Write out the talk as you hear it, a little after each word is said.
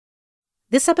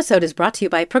This episode is brought to you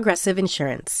by Progressive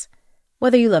Insurance.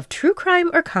 Whether you love true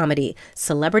crime or comedy,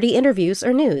 celebrity interviews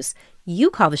or news, you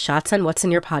call the shots on what's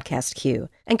in your podcast queue.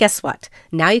 And guess what?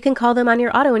 Now you can call them on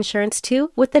your auto insurance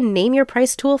too with the Name Your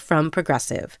Price tool from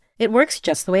Progressive. It works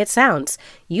just the way it sounds.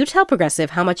 You tell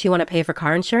Progressive how much you want to pay for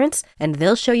car insurance, and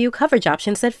they'll show you coverage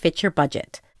options that fit your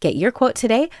budget. Get your quote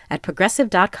today at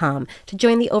Progressive.com to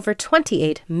join the over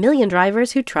 28 million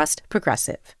drivers who trust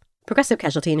Progressive. Progressive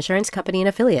Casualty Insurance Company and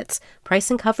Affiliates. Price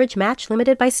and coverage match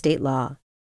limited by state law.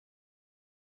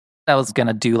 I was going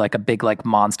to do like a big like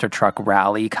monster truck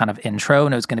rally kind of intro,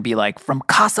 and it was going to be like from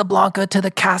Casablanca to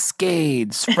the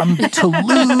Cascades, from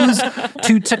Toulouse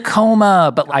to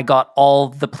Tacoma, but I got all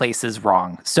the places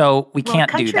wrong. So we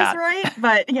can't do that. Right,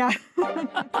 but yeah.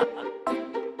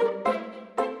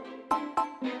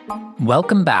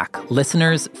 Welcome back,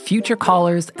 listeners, future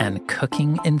callers, and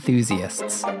cooking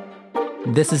enthusiasts.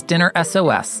 This is Dinner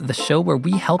SOS, the show where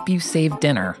we help you save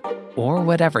dinner, or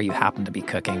whatever you happen to be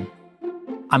cooking.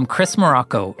 I'm Chris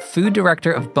Morocco, food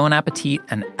director of Bon Appetit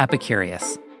and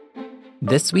Epicurious.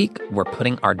 This week, we're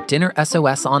putting our Dinner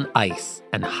SOS on ice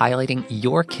and highlighting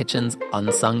your kitchen's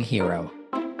unsung hero.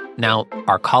 Now,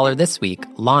 our caller this week,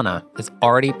 Lana, is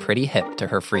already pretty hip to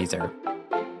her freezer.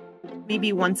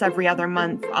 Maybe once every other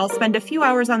month, I'll spend a few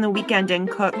hours on the weekend and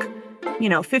cook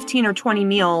 15 or 20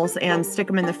 meals and stick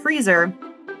them in the freezer.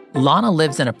 Lana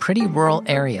lives in a pretty rural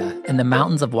area in the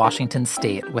mountains of Washington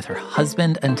state with her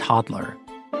husband and toddler.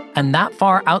 And that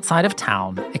far outside of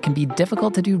town, it can be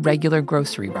difficult to do regular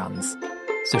grocery runs.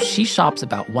 So she shops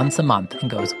about once a month and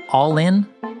goes all in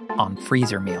on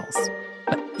freezer meals.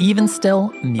 But even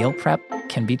still, meal prep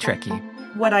can be tricky.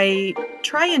 What I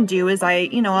try and do is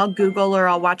I'll Google or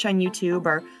I'll watch on YouTube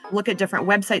or look at different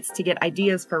websites to get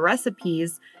ideas for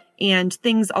recipes. And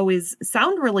things always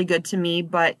sound really good to me,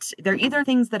 but they're either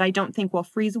things that I don't think will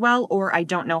freeze well or I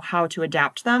don't know how to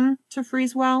adapt them to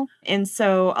freeze well. And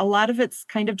so a lot of it's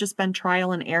kind of just been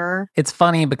trial and error. It's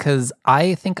funny because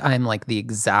I think I'm like the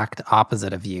exact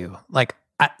opposite of you. Like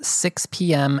at 6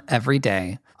 p.m. every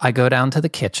day, I go down to the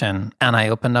kitchen and I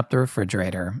open up the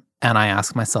refrigerator and I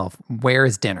ask myself, where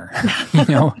is dinner?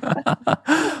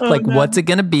 What's it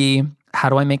going to be? How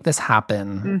do I make this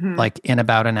happen in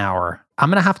about an hour? I'm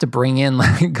going to have to bring in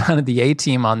kind of the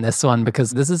A-team on this one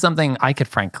because this is something I could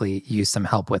frankly use some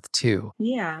help with too.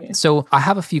 Yeah. So I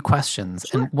have a few questions.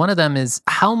 Sure. And one of them is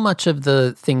how much of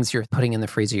the things you're putting in the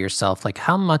freezer yourself,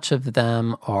 how much of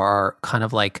them are kind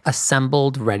of like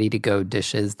assembled, ready to go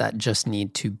dishes that just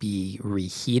need to be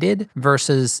reheated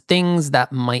versus things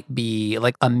that might be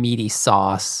like a meaty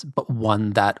sauce, but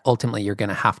one that ultimately you're going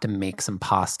to have to make some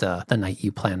pasta the night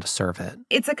you plan to serve it?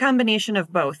 It's a combination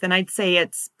of both. And I'd say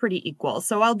it's pretty equal.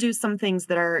 So I'll do some things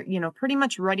that are, pretty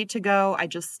much ready to go. I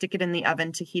just stick it in the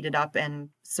oven to heat it up and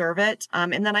serve it.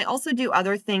 And then I also do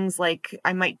other things like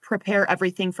I might prepare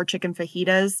everything for chicken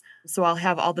fajitas. So I'll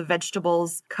have all the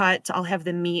vegetables cut. I'll have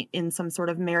the meat in some sort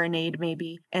of marinade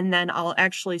maybe. And then I'll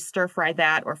actually stir fry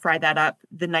that or fry that up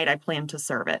the night I plan to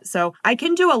serve it. So I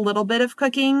can do a little bit of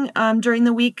cooking during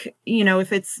the week.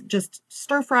 If it's just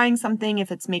stir frying something,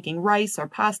 if it's making rice or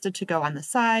pasta to go on the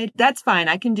side, that's fine.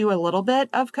 I can do a little bit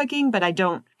of cooking, but I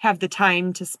don't have the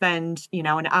time to spend,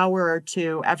 an hour or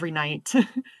two every night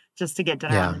just to get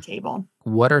dinner on the table.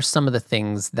 What are some of the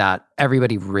things that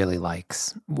everybody really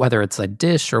likes, whether it's a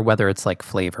dish or whether it's like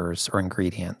flavors or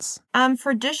ingredients?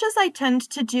 For dishes, I tend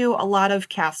to do a lot of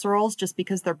casseroles just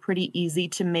because they're pretty easy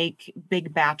to make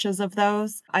big batches of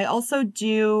those. I also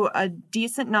do a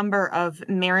decent number of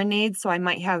marinades. So I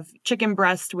might have chicken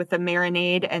breast with a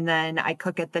marinade and then I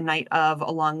cook it the night of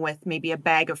along with maybe a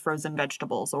bag of frozen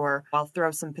vegetables, or I'll throw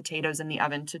some potatoes in the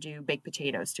oven to do baked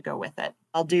potatoes to go with it.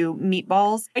 I'll do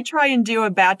meatballs. I try and do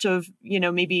a batch of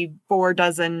maybe 4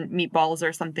 dozen meatballs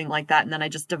or something like that. And then I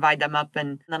just divide them up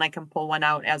and then I can pull one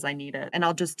out as I need it. And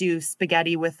I'll just do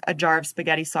spaghetti with a jar of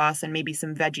spaghetti sauce and maybe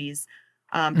some veggies.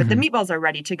 But the meatballs are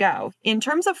ready to go. In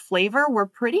terms of flavor, we're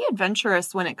pretty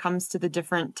adventurous when it comes to the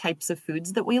different types of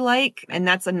foods that we like. And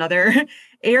that's another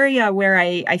area where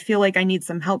I feel like I need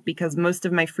some help because most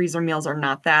of my freezer meals are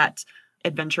not that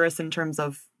adventurous in terms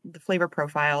of the flavor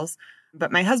profiles. But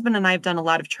my husband and I have done a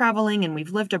lot of traveling and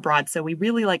we've lived abroad. So we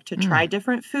really like to try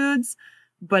different foods.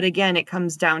 But again, it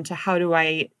comes down to how do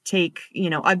I take,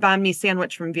 a banh mi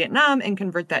sandwich from Vietnam and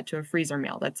convert that to a freezer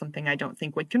meal? That's something I don't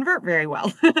think would convert very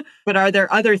well. But are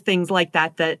there other things like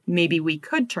that maybe we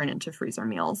could turn into freezer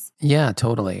meals? Yeah,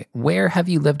 totally. Where have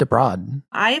you lived abroad?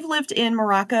 I've lived in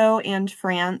Morocco and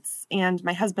France, and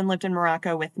my husband lived in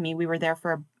Morocco with me. We were there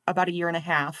for about a year and a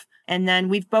half. And then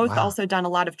we've both also done a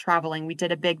lot of traveling. We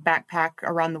did a big backpack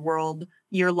around the world,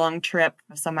 year-long trip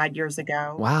some odd years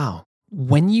ago. Wow.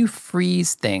 When you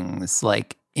freeze things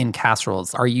like in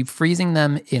casseroles, are you freezing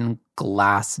them in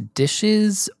glass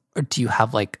dishes? Or do you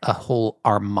have like a whole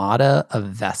armada of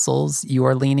vessels you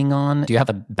are leaning on? Do you have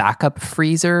a backup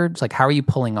freezer? It's like, how are you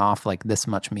pulling off like this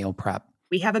much meal prep?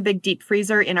 We have a big deep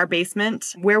freezer in our basement.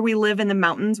 Where we live in the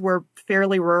mountains, we're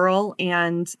fairly rural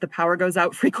and the power goes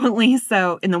out frequently.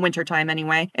 So in the wintertime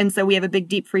anyway. And so we have a big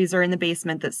deep freezer in the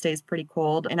basement that stays pretty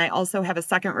cold. And I also have a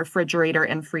second refrigerator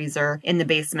and freezer in the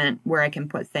basement where I can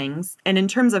put things. And in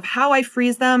terms of how I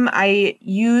freeze them, I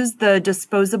use the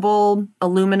disposable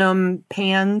aluminum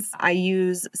pans. I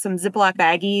use some Ziploc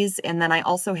baggies. And then I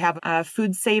also have a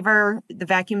Food Saver, the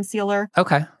vacuum sealer.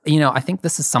 Okay. I think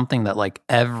this is something that like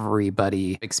everybody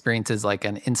experiences like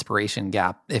an inspiration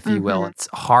gap, if you will. It's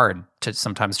hard to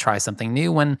sometimes try something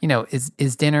new when,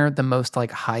 is dinner the most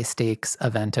like high stakes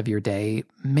event of your day?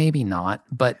 Maybe not.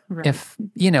 But if,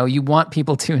 you want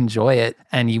people to enjoy it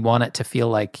and you want it to feel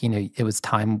like, it was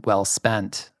time well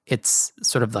spent, it's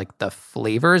sort of like the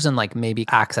flavors and like maybe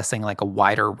accessing like a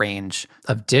wider range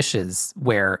of dishes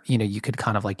where, you could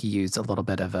kind of like use a little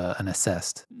bit of an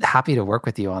assist. Happy to work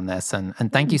with you on this. And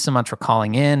thank you so much for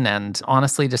calling in. And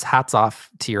honestly, just hats off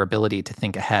to your ability to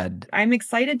think ahead. I'm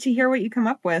excited to hear what you come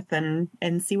up with and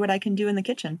see what I can do in the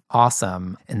kitchen.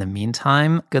 Awesome. In the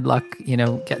meantime, good luck,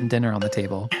 getting dinner on the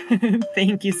table.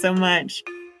 Thank you so much.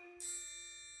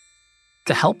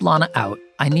 To help Lana out,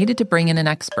 I needed to bring in an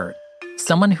expert.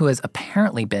 Someone who has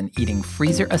apparently been eating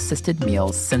freezer-assisted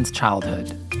meals since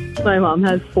childhood. My mom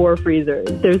has 4 freezers.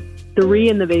 There's 3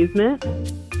 in the basement,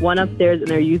 1 upstairs,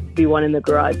 and there used to be 1 in the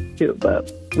garage too,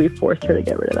 but we forced her to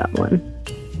get rid of that one.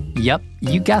 Yep,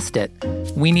 you guessed it.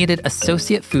 We needed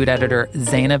associate food editor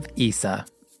Zainab Issa.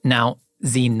 Now,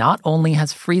 Z not only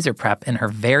has freezer prep in her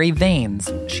very veins,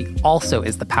 she also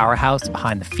is the powerhouse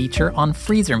behind the feature on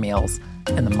freezer meals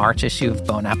in the March issue of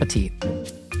Bon Appetit.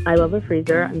 I love a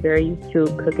freezer. I'm very used to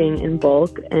cooking in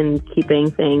bulk and keeping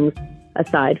things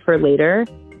aside for later.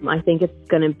 I think it's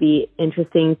going to be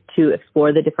interesting to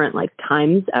explore the different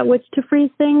times at which to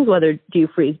freeze things. Whether do you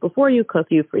freeze before you cook,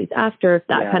 do you freeze after,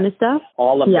 that kind of stuff.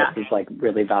 All of this is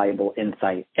really valuable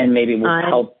insight, and maybe will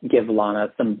help give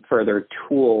Lana some further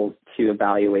tools to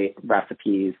evaluate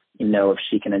recipes, if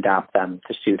she can adapt them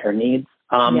to suit her needs.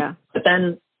 But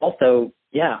then also,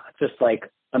 just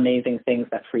amazing things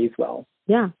that freeze well.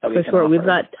 Yeah, for sure. We've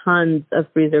got tons of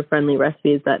freezer-friendly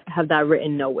recipes that have that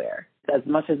written nowhere. As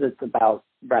much as it's about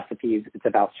recipes, it's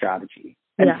about strategy.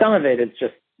 And some of it is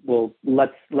just,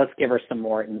 let's give her some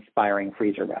more inspiring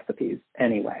freezer recipes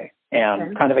anyway.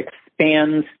 And kind of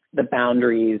expands the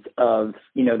boundaries of,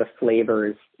 the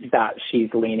flavors that she's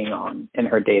leaning on in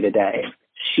her day-to-day.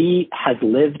 She has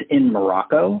lived in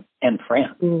Morocco and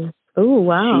France. Oh,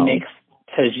 wow. She makes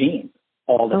tagine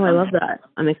all the time. Oh, I love that.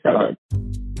 I'm excited.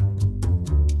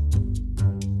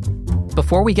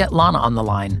 Before we get Lana on the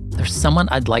line, there's someone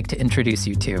I'd like to introduce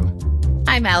you to.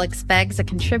 I'm Alex Beggs, a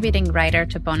contributing writer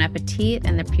to Bon Appetit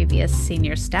and the previous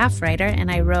senior staff writer,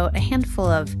 and I wrote a handful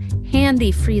of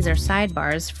handy freezer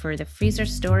sidebars for the Freezer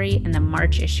Story and the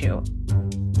March issue.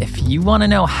 If you want to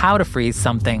know how to freeze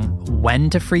something, when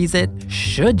to freeze it,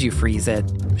 should you freeze it,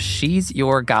 she's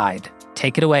your guide.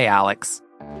 Take it away, Alex.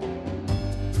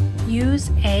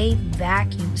 Use a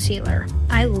vacuum sealer.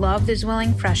 I love the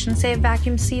Zwilling Fresh and Save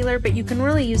vacuum sealer, but you can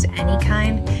really use any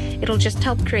kind. It'll just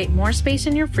help create more space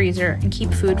in your freezer and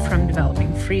keep food from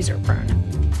developing freezer burn.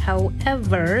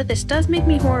 However, this does make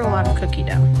me hoard a lot of cookie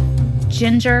dough.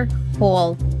 Ginger,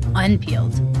 whole,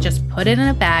 unpeeled. Just put it in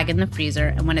a bag in the freezer,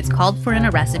 and when it's called for in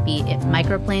a recipe, it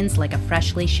microplanes like a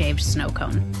freshly shaved snow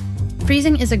cone.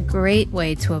 Freezing is a great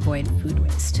way to avoid food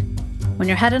waste. When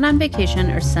you're headed on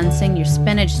vacation or sensing your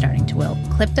spinach starting to wilt,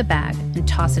 clip the bag and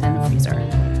toss it in the freezer.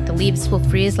 The leaves will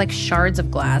freeze like shards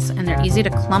of glass, and they're easy to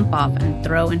clump off and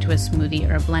throw into a smoothie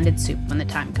or a blended soup when the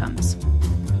time comes.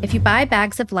 If you buy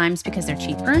bags of limes because they're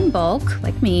cheaper in bulk,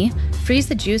 like me, freeze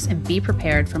the juice and be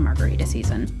prepared for margarita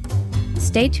season.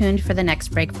 Stay tuned for the next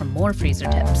break for more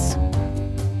freezer tips.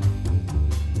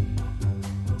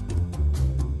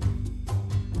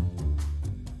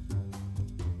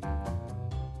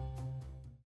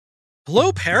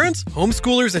 Hello, parents,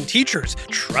 homeschoolers, and teachers.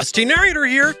 Trusty narrator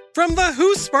here from the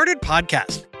Who Smarted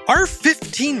podcast. Our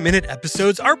 15-minute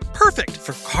episodes are perfect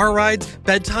for car rides,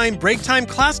 bedtime, break time,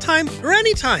 class time, or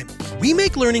anytime. We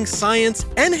make learning science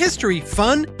and history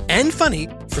fun and funny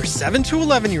for 7 to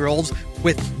 11-year-olds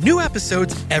with new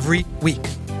episodes every week.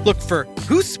 Look for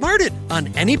Who Smarted on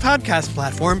any podcast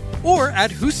platform or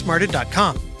at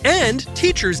whosmarted.com. And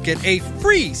teachers get a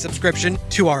free subscription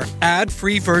to our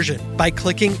ad-free version by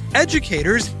clicking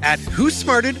educators at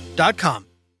whosmarted.com.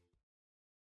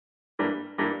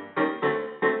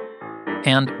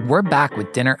 And we're back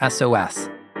with Dinner SOS.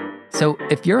 So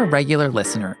if you're a regular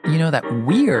listener, you know that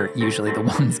we're usually the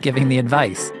ones giving the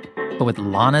advice. But with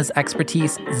Lana's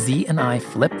expertise, Z and I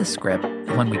flipped the script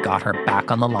when we got her back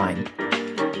on the line.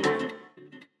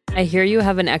 I hear you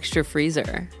have an extra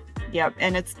freezer. Yep,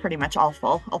 and it's pretty much all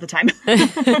full all the time.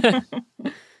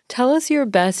 Tell us your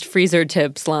best freezer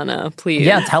tips, Lana, please.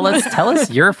 Yeah, tell us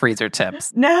your freezer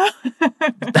tips. No.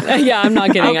 Yeah, I'm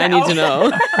not kidding. Okay. I need to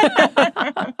know.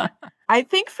 I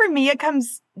think for me, it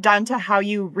comes down to how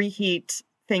you reheat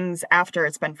things after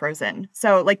it's been frozen.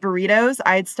 So like burritos,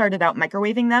 I'd started out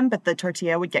microwaving them, but the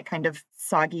tortilla would get kind of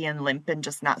soggy and limp and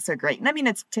just not so great. And I mean,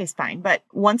 it tastes fine. But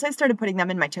once I started putting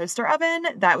them in my toaster oven,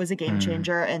 that was a game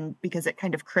changer. And because it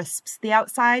kind of crisps the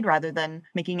outside rather than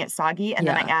making it soggy. And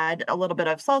then I add a little bit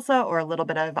of salsa or a little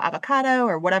bit of avocado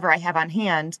or whatever I have on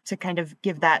hand to kind of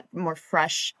give that more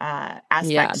fresh aspect to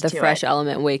it. Yeah, the fresh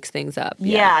element wakes things up.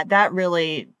 Yeah, that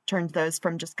really turned those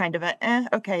from just kind of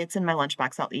okay, it's in my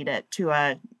lunchbox, I'll eat it, to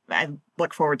I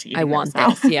look forward to eating I want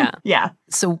this, yeah. Yeah.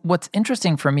 So what's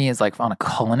interesting for me is like on a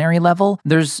culinary level,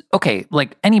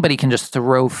 like anybody can just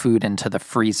throw food into the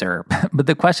freezer. But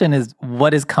the question is,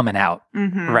 what is coming out,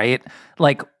 right?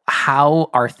 Like, how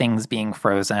are things being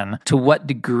frozen? To what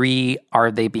degree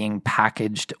are they being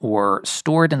packaged or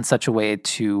stored in such a way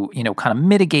to, kind of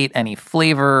mitigate any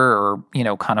flavor or,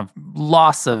 kind of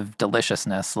loss of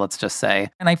deliciousness, let's just say.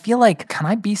 And I feel like, can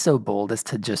I be so bold as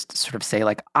to just sort of say,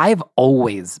 like, I've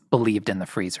always believed in the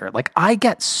freezer. Like, I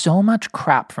get so much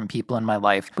crap from people in my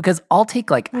life because I'll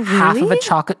take like half of a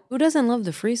chocolate. Who doesn't love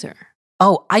the freezer?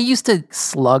 Oh, I used to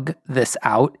slug this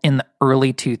out in the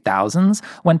early 2000s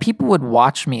when people would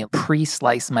watch me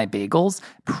pre-slice my bagels,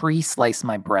 pre-slice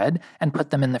my bread, and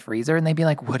put them in the freezer. And they'd be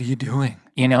like, what are you doing?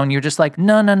 And you're just like,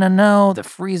 no. The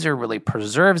freezer really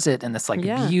preserves it in this like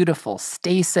beautiful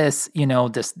stasis,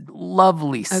 this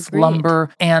lovely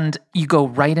slumber. And you go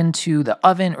right into the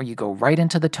oven or you go right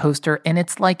into the toaster and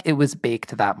it's like it was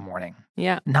baked that morning.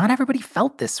 Yeah. Not everybody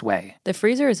felt this way. The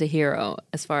freezer is a hero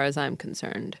as far as I'm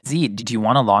concerned. Z, do you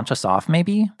want to launch us off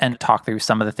maybe and talk through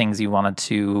some of the things you wanted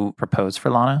to propose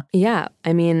for Lana? Yeah.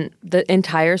 I mean, the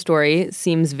entire story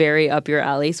seems very up your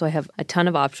alley, so I have a ton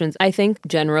of options. I think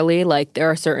generally, like, there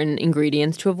are certain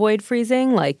ingredients to avoid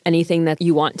freezing, like anything that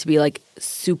you want to be like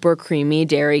super creamy.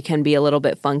 Dairy can be a little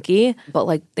bit funky, but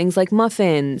like things like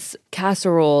muffins,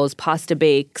 casseroles, pasta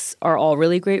bakes are all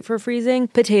really great for freezing.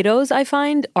 Potatoes, I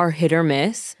find, are hit or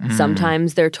miss.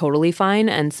 Sometimes they're totally fine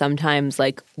and sometimes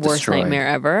like worst nightmare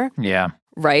ever. Yeah.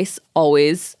 Rice,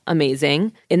 always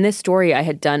amazing. In this story, I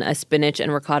had done a spinach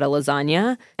and ricotta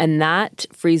lasagna, and that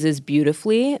freezes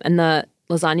beautifully. And the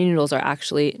lasagna noodles are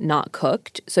actually not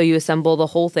cooked. So you assemble the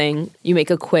whole thing. You make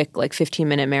a quick, like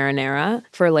 15-minute marinara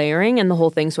for layering, and the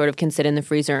whole thing sort of can sit in the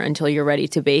freezer until you're ready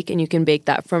to bake. And you can bake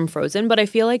that from frozen. But I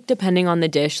feel like depending on the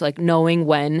dish, like knowing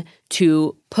when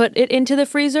to put it into the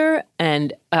freezer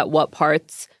and at what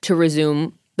parts to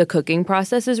resume the cooking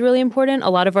process is really important. A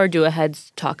lot of our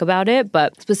do-aheads talk about it,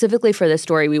 but specifically for this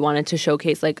story, we wanted to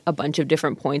showcase like a bunch of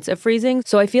different points of freezing.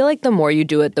 So I feel like the more you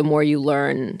do it, the more you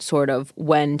learn sort of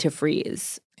when to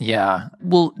freeze. Yeah.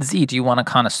 Well, Z, do you want to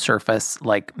kind of surface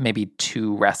like maybe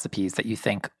 2 recipes that you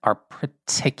think are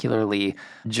particularly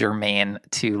germane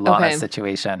to Lana's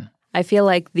situation? I feel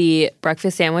like the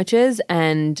breakfast sandwiches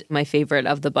and my favorite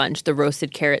of the bunch, the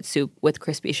roasted carrot soup with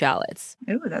crispy shallots.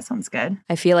 Ooh, that sounds good.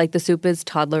 I feel like the soup is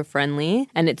toddler friendly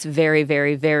and it's very,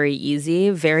 very, very easy,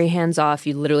 very hands off.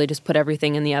 You literally just put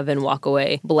everything in the oven, walk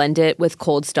away, blend it with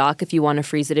cold stock if you want to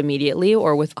freeze it immediately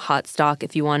or with hot stock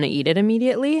if you want to eat it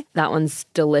immediately. That one's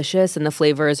delicious and the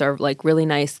flavors are like really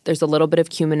nice. There's a little bit of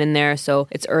cumin in there, so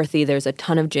it's earthy. There's a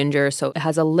ton of ginger, so it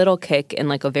has a little kick in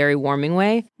like a very warming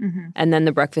way. And then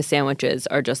the breakfast sandwiches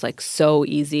are just like so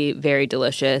easy, very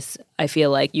delicious. I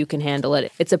feel like you can handle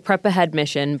it. It's a prep ahead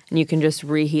mission and you can just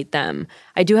reheat them.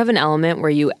 I do have an element where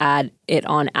you add it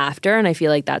on after, and I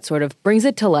feel like that sort of brings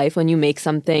it to life when you make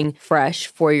something fresh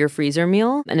for your freezer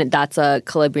meal. And that's a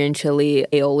Calabrian chili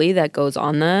aioli that goes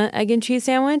on the egg and cheese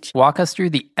sandwich. Walk us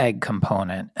through the egg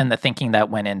component and the thinking that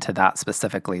went into that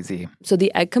specifically, Z. So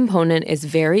the egg component is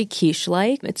very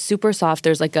quiche-like. It's super soft.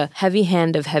 There's like a heavy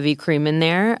hand of heavy cream in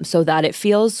there so that it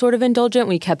feels sort of indulgent.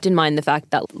 We kept in mind the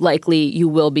fact that likely you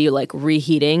will be like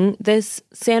reheating this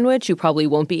sandwich. You probably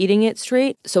won't be eating it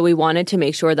straight. So we wanted to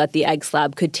make sure that the egg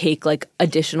slab could take like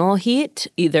additional heat,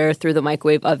 either through the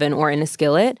microwave oven or in a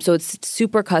skillet. So it's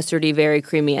super custardy, very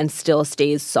creamy, and still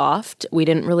stays soft. We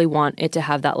didn't really want it to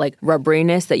have that like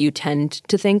rubberiness that you tend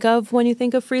to think of when you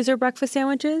think of freezer breakfast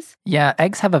sandwiches. Yeah,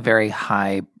 eggs have a very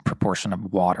high proportion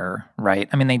of water, right?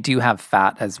 I mean, they do have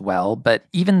fat as well, but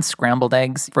even scrambled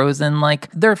eggs frozen, like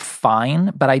they're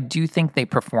fine, but I do think they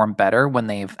perform better when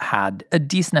they've had a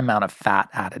decent amount of fat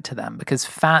added to them because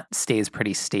fat stays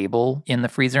pretty stable in the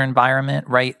freezer environment,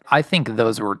 right? I think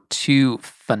those were two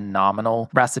phenomenal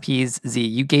recipes. Z,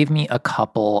 you gave me a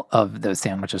couple of those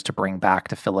sandwiches to bring back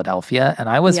to Philadelphia, and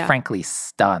I was frankly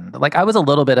stunned. Like, I was a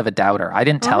little bit of a doubter. I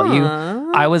didn't tell you.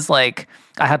 I was like,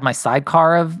 I had my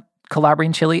sidecar of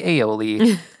Calabrian chili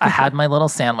aioli. I had my little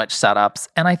sandwich setups,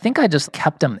 and I think I just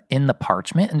kept them in the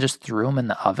parchment and just threw them in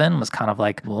the oven. Was kind of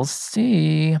like, we'll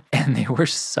see. And they were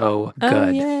so good. Oh,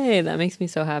 yay. That makes me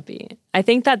so happy. I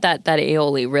think that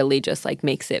aioli really just like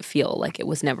makes it feel like it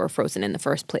was never frozen in the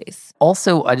first place.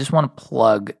 Also, I just want to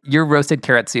plug, your roasted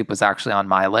carrot soup was actually on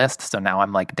my list, so now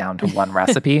I'm like down to one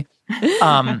recipe.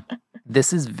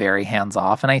 This is very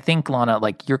hands-off. And I think, Lana,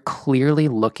 like you're clearly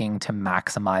looking to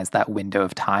maximize that window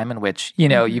of time in which, you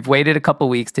know, you've waited a couple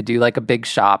weeks to do like a big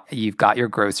shop, you've got your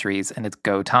groceries and it's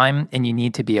go time and you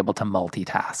need to be able to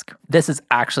multitask. This is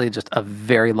actually just a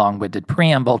very long-winded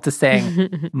preamble to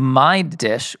saying my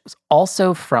dish was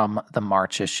also from the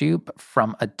March issue, but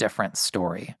from a different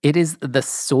story. It is the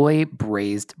soy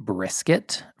braised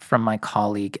brisket from my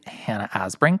colleague Hannah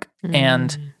Asbrink.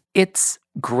 And it's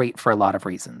great for a lot of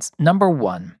reasons. Number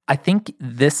one, I think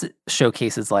this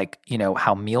showcases like, you know,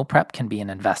 how meal prep can be an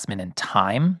investment in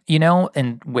time, you know,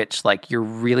 in which like you're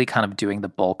really kind of doing the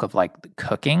bulk of like the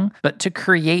cooking, but to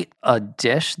create a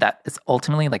dish that is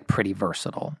ultimately like pretty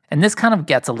versatile. And this kind of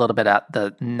gets a little bit at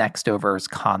the next overs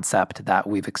concept that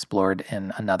we've explored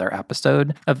in another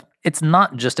episode of it's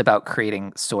not just about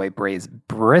creating soy braised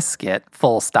brisket,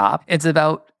 full stop. It's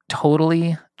about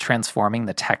totally transforming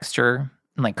the texture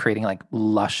and like creating like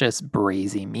luscious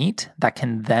braisy meat that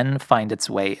can then find its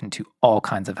way into all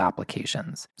kinds of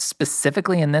applications.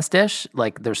 Specifically in this dish,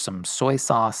 like there's some soy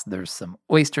sauce, there's some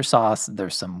oyster sauce,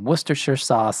 there's some Worcestershire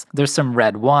sauce, there's some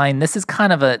red wine. This is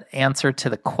kind of an answer to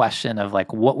the question of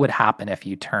like what would happen if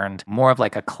you turned more of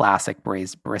like a classic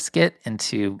braised brisket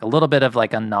into a little bit of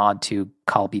like a nod to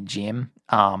kalbi jjim,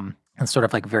 and sort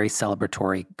of like very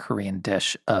celebratory Korean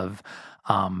dish of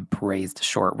braised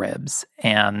short ribs.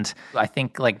 And I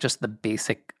think like just the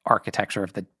basic architecture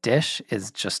of the dish is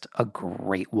just a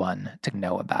great one to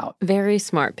know about. Very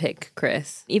smart pick,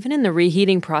 Chris. Even in the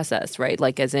reheating process, right?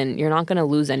 Like as in you're not going to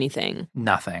lose anything.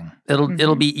 Nothing.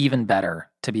 It'll be even better,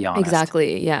 to be honest.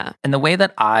 Exactly, yeah. And the way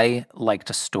that I like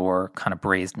to store kind of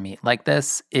braised meat like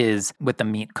this is with the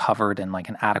meat covered in like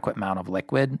an adequate amount of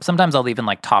liquid. Sometimes I'll even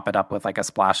like top it up with like a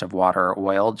splash of water or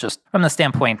oil, just from the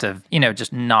standpoint of, you know,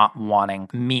 just not wanting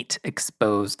meat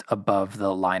exposed above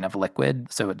the line of liquid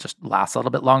so it just lasts a little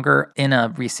bit longer. In a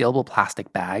resealable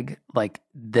plastic bag, like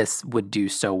this would do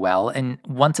so well. And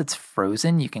once it's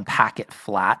frozen, you can pack it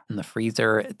flat in the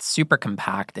freezer. It's super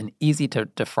compact and easy to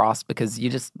defrost because you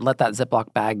just let that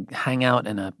Ziploc bag hang out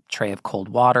in a tray of cold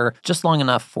water just long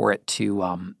enough for it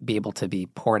to be able to be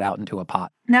poured out into a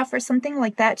pot. Now, for something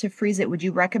like that to freeze it, would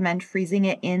you recommend freezing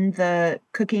it in the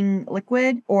cooking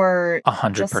liquid or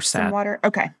 100%. Just some water?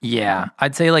 Okay. Yeah.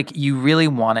 I'd say like you really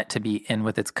want it to be in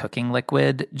with its cooking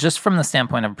liquid just from the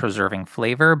standpoint of preserving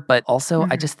flavor. But also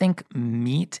I just think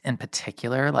meat in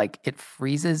particular, like it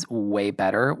freezes way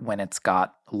better when it's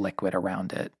got liquid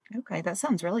around it. Okay, that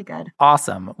sounds really good.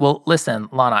 Awesome. Well, listen,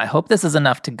 Lana, I hope this is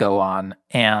enough to go on,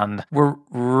 and we're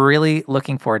really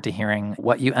looking forward to hearing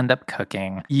what you end up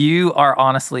cooking. You are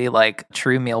honestly like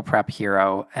true meal prep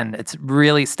hero, and it's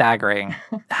really staggering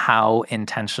how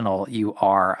intentional you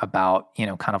are about, you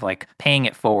know, kind of like paying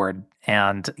it forward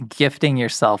and gifting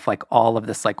yourself like all of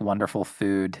this like wonderful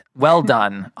food. Well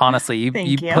done. Honestly, you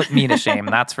put me to shame,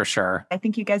 that's for sure. I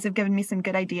think you guys have given me some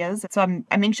good ideas. So I'm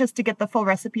anxious to get the full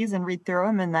recipes and read through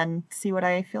them and then see what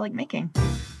I feel like making.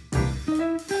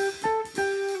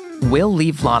 We'll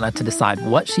leave Lana to decide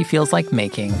what she feels like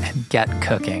making and get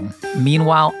cooking.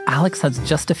 Meanwhile, Alex has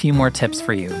just a few more tips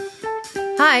for you.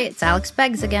 Hi, it's Alex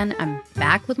Beggs again. I'm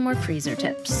back with more freezer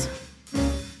tips.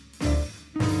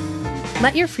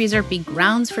 Let your freezer be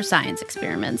grounds for science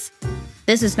experiments.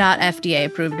 This is not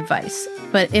FDA-approved advice,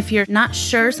 but if you're not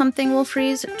sure something will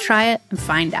freeze, try it and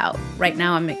find out. Right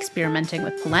now, I'm experimenting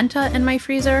with polenta in my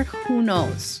freezer. Who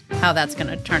knows how that's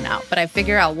going to turn out, but I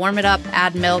figure I'll warm it up,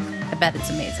 add milk. I bet it's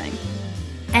amazing.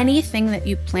 Anything that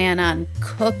you plan on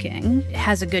cooking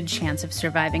has a good chance of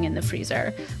surviving in the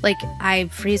freezer. Like, I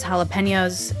freeze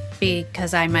jalapenos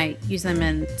because I might use them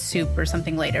in soup or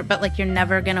something later, but like you're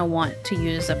never gonna want to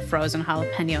use a frozen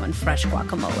jalapeno in fresh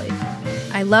guacamole.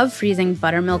 I love freezing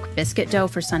buttermilk biscuit dough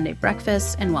for Sunday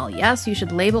breakfast, and while yes, you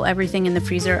should label everything in the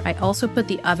freezer, I also put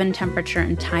the oven temperature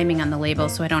and timing on the label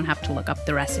so I don't have to look up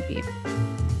the recipe.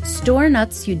 Store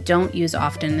nuts you don't use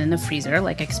often in the freezer,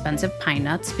 like expensive pine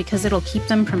nuts, because it'll keep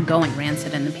them from going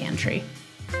rancid in the pantry.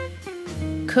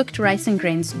 Cooked rice and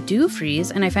grains do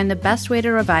freeze, and I find the best way to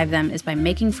revive them is by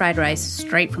making fried rice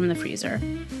straight from the freezer.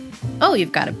 Oh,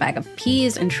 you've got a bag of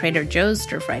peas and Trader Joe's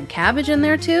stir-fried cabbage in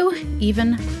there too?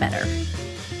 Even better.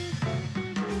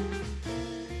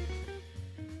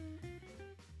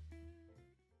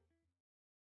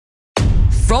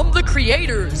 From the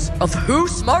creators of Who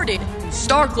Smarted,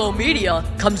 Starglow Media,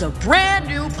 comes a brand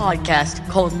new podcast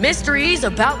called Mysteries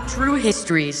About True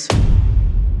Histories.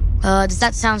 Does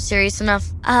that sound serious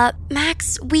enough?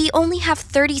 Max, we only have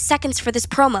 30 seconds for this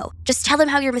promo. Just tell them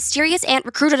how your mysterious aunt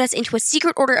recruited us into a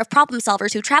secret order of problem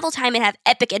solvers who travel time and have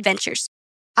epic adventures.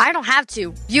 I don't have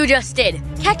to. You just did.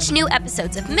 Catch new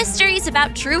episodes of Mysteries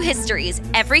About True Histories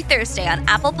every Thursday on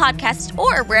Apple Podcasts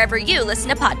or wherever you listen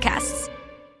to podcasts.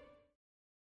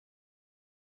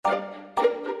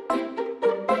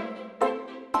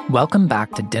 Welcome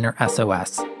back to Dinner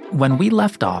SOS. When we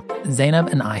left off, Zainab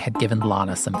and I had given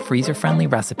Lana some freezer-friendly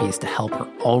recipes to help her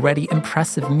already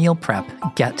impressive meal prep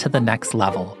get to the next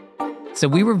level. So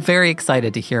we were very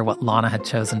excited to hear what Lana had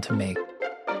chosen to make.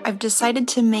 I've decided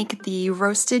to make the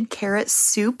roasted carrot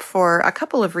soup for a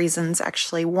couple of reasons,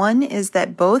 actually. One is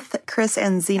that both Chris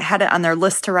and Z had it on their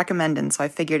list to recommend, and so I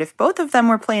figured if both of them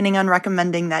were planning on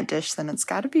recommending that dish, then it's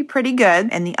got to be pretty good.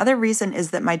 And the other reason is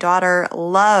that my daughter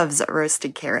loves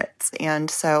roasted carrots,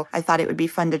 and so I thought it would be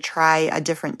fun to try a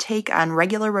different take on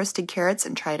regular roasted carrots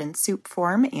and try it in soup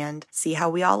form and see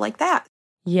how we all like that.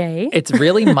 Yay. It's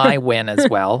really my win as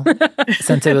well,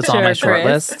 since it was on my short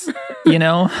list, you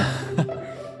know?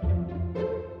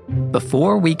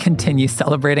 Before we continue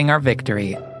celebrating our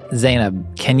victory,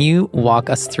 Zainab, can you walk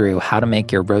us through how to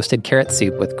make your roasted carrot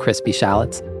soup with crispy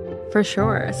shallots? For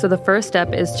sure. So the first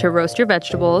step is to roast your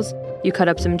vegetables. You cut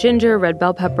up some ginger, red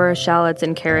bell pepper, shallots,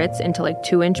 and carrots into like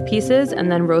 2-inch pieces and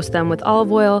then roast them with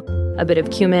olive oil, a bit of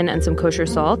cumin, and some kosher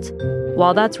salt.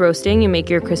 While that's roasting, you make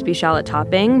your crispy shallot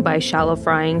topping by shallow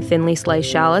frying thinly sliced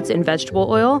shallots in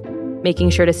vegetable oil,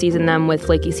 making sure to season them with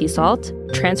flaky sea salt.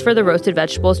 Transfer the roasted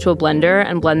vegetables to a blender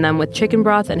and blend them with chicken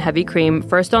broth and heavy cream,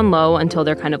 first on low until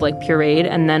they're kind of like pureed,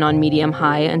 and then on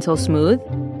medium-high until smooth.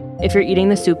 If you're eating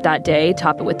the soup that day,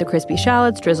 top it with the crispy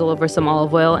shallots, drizzle over some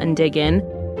olive oil, and dig in.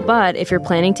 But if you're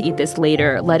planning to eat this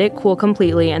later, let it cool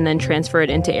completely and then transfer it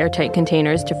into airtight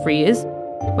containers to freeze.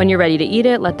 When you're ready to eat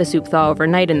it, let the soup thaw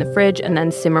overnight in the fridge and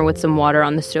then simmer with some water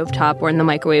on the stovetop or in the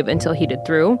microwave until heated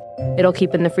through. It'll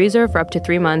keep in the freezer for up to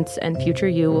 3 months, and future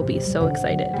you will be so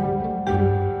excited.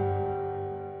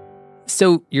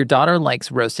 So your daughter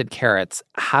likes roasted carrots.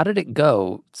 How did it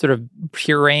go, sort of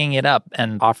pureeing it up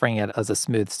and offering it as a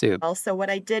smooth soup? Also, what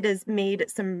I did is made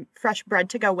some fresh bread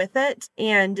to go with it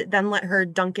and then let her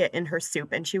dunk it in her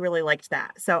soup, and she really liked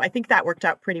that. So I think that worked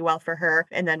out pretty well for her.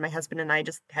 And then my husband and I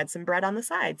just had some bread on the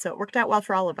side, so it worked out well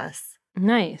for all of us.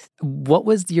 Nice. What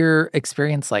was your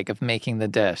experience like of making the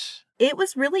dish? It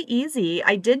was really easy.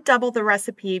 I did double the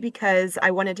recipe because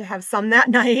I wanted to have some that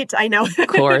night. I know. Of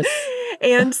course.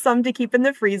 And some to keep in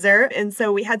the freezer. And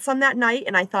so we had some that night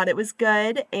and I thought it was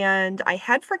good. And I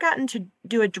had forgotten to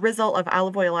do a drizzle of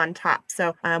olive oil on top.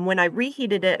 So when I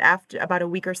reheated it after about a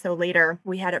week or so later,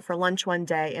 we had it for lunch one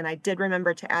day and I did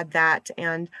remember to add that.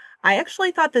 And I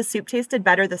actually thought the soup tasted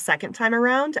better the second time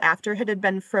around after it had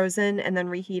been frozen and then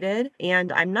reheated.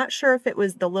 And I'm not sure if it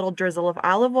was the little drizzle of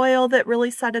olive oil that really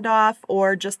set it off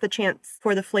or just the chance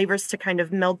for the flavors to kind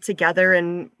of meld together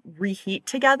and reheat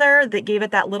together that gave it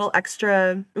that little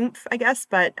extra oomph, I guess.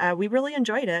 But we really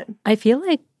enjoyed it. I feel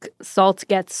like salt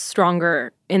gets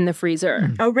stronger in the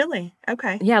freezer. Oh, really?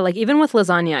 Okay. Yeah, like even with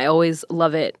lasagna, I always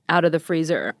love it out of the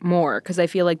freezer more because I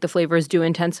feel like the flavors do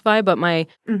intensify, but my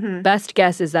best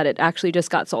guess is that it actually just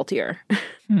got saltier.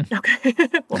 Okay.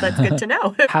 Well, that's good to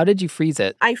know. How did you freeze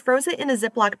it? I froze it in a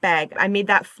Ziploc bag. I made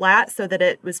that flat so that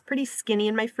it was pretty skinny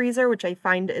in my freezer, which I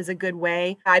find is a good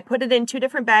way. I put it in 2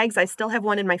 different bags. I still have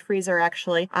one in my freezer,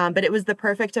 actually. But it was the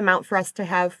perfect amount for us to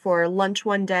have for lunch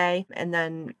one day. And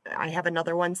then I have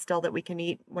another one still that we can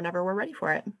eat whenever we're ready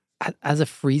for it. As a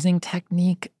freezing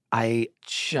technique, I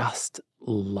just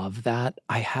love that.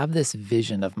 I have this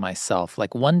vision of myself.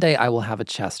 Like one day I will have a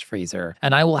chest freezer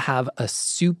and I will have a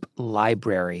soup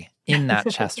library in that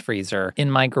chest freezer in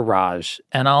my garage.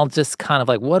 And I'll just kind of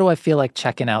like, what do I feel like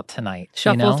checking out tonight?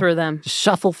 Shuffle through them.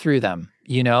 Shuffle through them,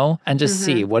 and just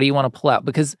see, what do you want to pull out?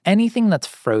 Because anything that's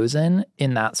frozen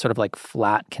in that sort of like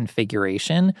flat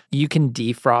configuration, you can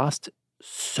defrost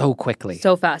so quickly.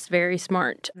 So fast. Very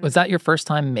smart. Was that your first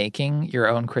time making your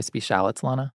own crispy shallots,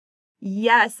 Lana?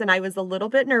 Yes, and I was a little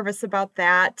bit nervous about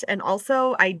that. And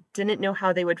also, I didn't know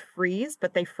how they would freeze,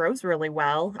 but they froze really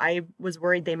well. I was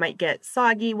worried they might get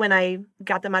soggy when I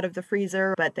got them out of the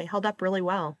freezer, but they held up really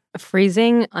well.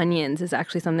 Freezing onions is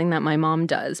actually something that my mom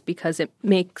does because it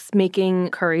makes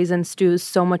making curries and stews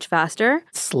so much faster.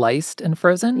 Sliced and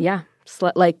frozen? Yeah.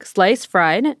 Like sliced,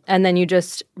 fried, and then you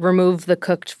just remove the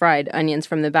cooked fried onions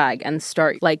from the bag and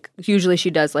start, like, usually she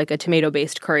does like a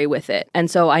tomato-based curry with it. And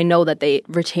so I know that they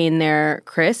retain their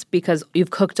crisp because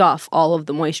you've cooked off all of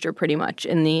the moisture pretty much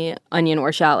in the onion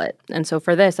or shallot. And so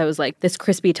for this, I was like, this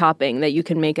crispy topping that you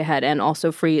can make ahead and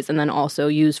also freeze and then also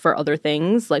use for other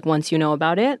things, like once you know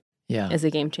about it, is a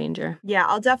game changer. Yeah,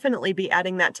 I'll definitely be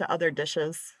adding that to other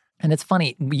dishes. And it's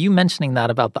funny, you mentioning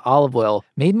that about the olive oil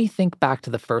made me think back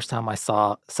to the first time I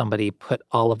saw somebody put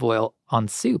olive oil on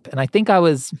soup. And I think I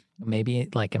was maybe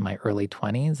like in my early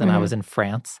 20s and I was in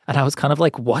France. And I was kind of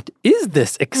like, what is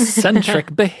this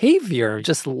eccentric behavior?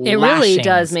 Just it really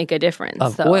does make a difference.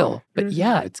 Of oil. But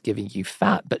yeah, it's giving you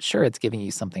fat. But sure, it's giving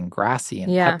you something grassy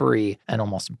and peppery and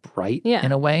almost bright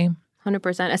in a way.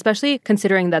 100%, especially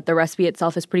considering that the recipe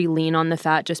itself is pretty lean on the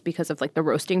fat just because of like the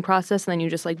roasting process, and then you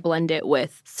just like blend it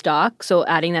with stock. So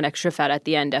adding that extra fat at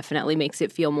the end definitely makes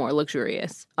it feel more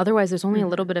luxurious. Otherwise, there's only a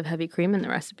little bit of heavy cream in the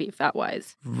recipe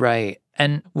fat-wise. Right.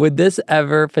 And would this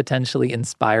ever potentially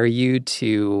inspire you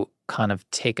to kind of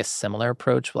take a similar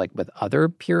approach like with other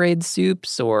pureed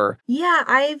soups or? Yeah,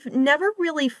 I've never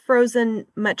really frozen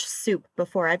much soup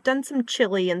before. I've done some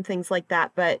chili and things like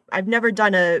that, but I've never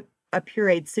done a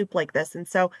pureed soup like this. And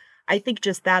so I think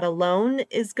just that alone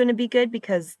is going to be good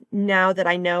because now that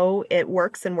I know it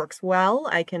works and works well,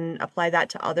 I can apply that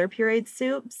to other pureed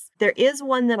soups. There is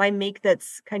one that I make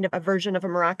that's kind of a version of a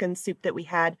Moroccan soup that we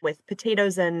had with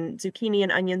potatoes and zucchini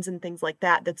and onions and things like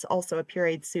that. That's also a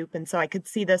pureed soup. And so I could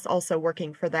see this also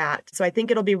working for that. So I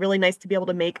think it'll be really nice to be able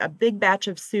to make a big batch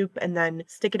of soup and then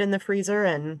stick it in the freezer.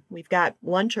 And we've got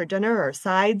lunch or dinner or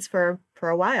sides for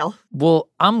a while. Well,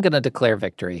 I'm going to declare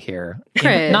victory here.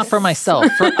 Not for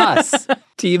myself, for us.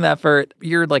 Team effort.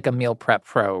 You're like a meal prep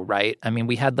pro, right? I mean,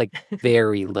 we had like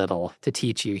very little to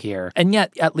teach you here. And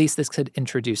yet, at least this could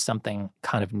introduce something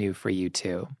kind of new for you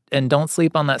too. And don't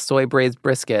sleep on that soy braised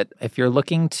brisket. If you're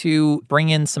looking to bring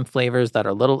in some flavors that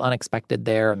are a little unexpected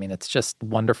there, I mean, it's just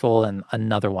wonderful and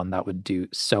another one that would do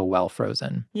so well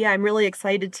frozen. Yeah, I'm really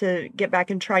excited to get back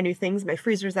and try new things. My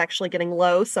freezer's actually getting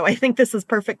low, so I think this is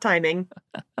perfect timing.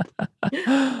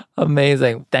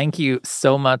 Amazing. Thank you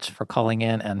so much for calling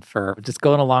in and for just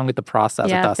going along with the process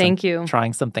with us. Thank you.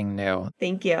 Trying something new.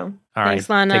 Thank you. All right. Thanks,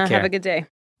 Lana. Take care. Have a good day.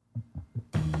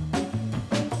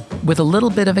 With a little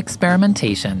bit of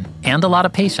experimentation and a lot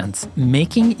of patience,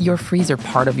 making your freezer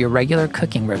part of your regular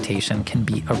cooking rotation can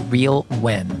be a real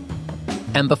win.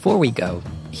 And before we go,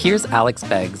 here's Alex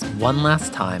Beggs one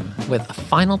last time with a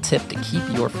final tip to keep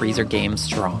your freezer game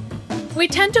strong. We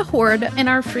tend to hoard in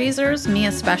our freezers, me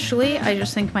especially. I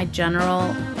just think my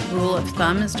general rule of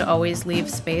thumb is to always leave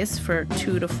space for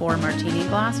 2 to 4 martini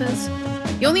glasses.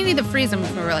 You only need to freeze them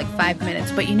for like 5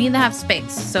 minutes, but you need to have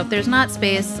space. So if there's not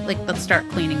space, like let's start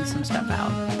cleaning some stuff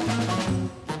out.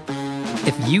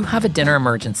 If you have a dinner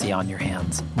emergency on your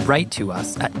hands, write to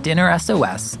us at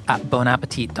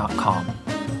dinnersos@bonappetit.com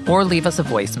or leave us a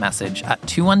voice message at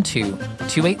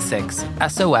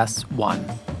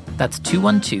 212-286-SOS1. That's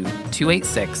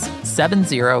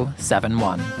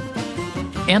 212-286-7071.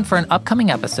 And for an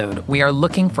upcoming episode, we are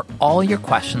looking for all your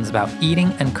questions about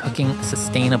eating and cooking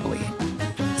sustainably.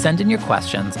 Send in your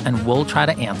questions and we'll try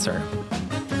to answer.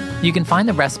 You can find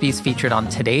the recipes featured on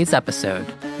today's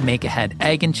episode, make-ahead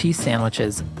egg and cheese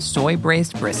sandwiches, soy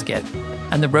braised brisket,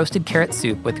 and the roasted carrot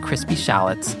soup with crispy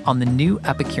shallots on the new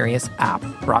Epicurious app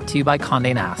brought to you by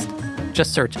Condé Nast.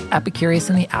 Just search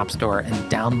Epicurious in the App Store and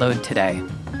download today.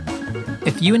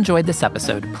 If you enjoyed this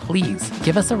episode, please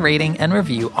give us a rating and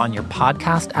review on your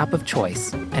podcast app of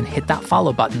choice and hit that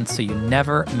follow button so you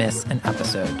never miss an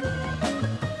episode.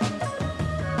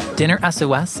 Dinner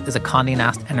SOS is a Condé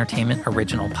Nast Entertainment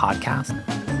original podcast.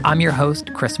 I'm your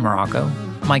host, Chris Morocco.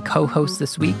 My co-host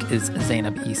this week is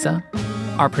Zainab Issa.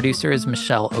 Our producer is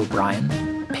Michelle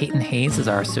O'Brien. Peyton Hayes is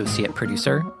our associate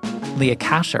producer. Leah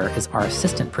Kasher is our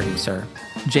assistant producer.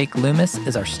 Jake Loomis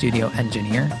is our studio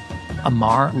engineer.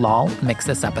 Amar Lal mixed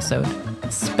this episode.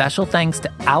 Special thanks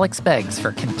to Alex Beggs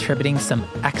for contributing some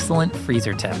excellent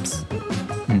freezer tips.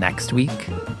 Next week,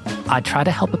 I try to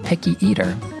help a picky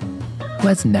eater who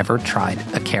has never tried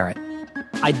a carrot.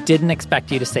 I didn't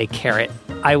expect you to say carrot.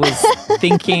 I was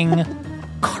thinking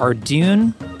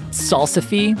cardoon,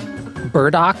 salsify,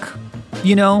 burdock,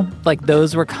 You know, like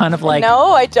those were kind of like...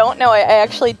 No, I don't know. I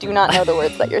actually do not know the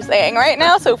words that you're saying right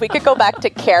now. So if we could go back to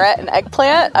carrot and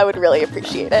eggplant, I would really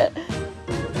appreciate it.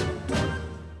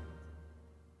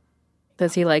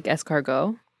 Does he like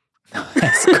escargot?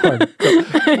 Escargot.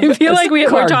 I feel like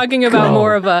we're talking about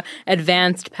more of a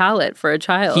advanced palate for a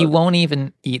child. He won't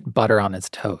even eat butter on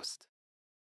his toast.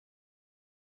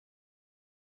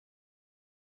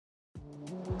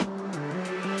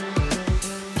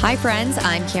 Hi, friends.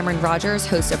 I'm Cameron Rogers,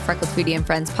 host of Freckled Foodie and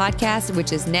Friends podcast,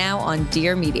 which is now on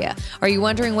Dear Media. Are you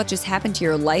wondering what just happened to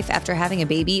your life after having a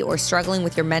baby or struggling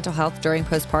with your mental health during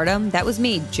postpartum? That was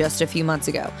me just a few months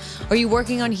ago. Are you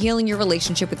working on healing your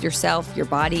relationship with yourself, your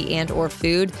body, and or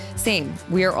food? Same.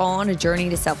 We are all on a journey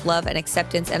to self-love and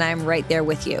acceptance, and I'm right there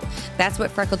with you. That's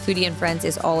what Freckled Foodie and Friends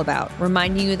is all about,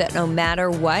 reminding you that no matter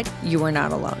what, you are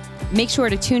not alone. Make sure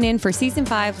to tune in for Season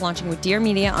 5, launching with Dear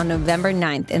Media on November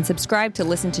 9th, and subscribe to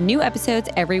listen to new episodes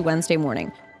every Wednesday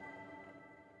morning.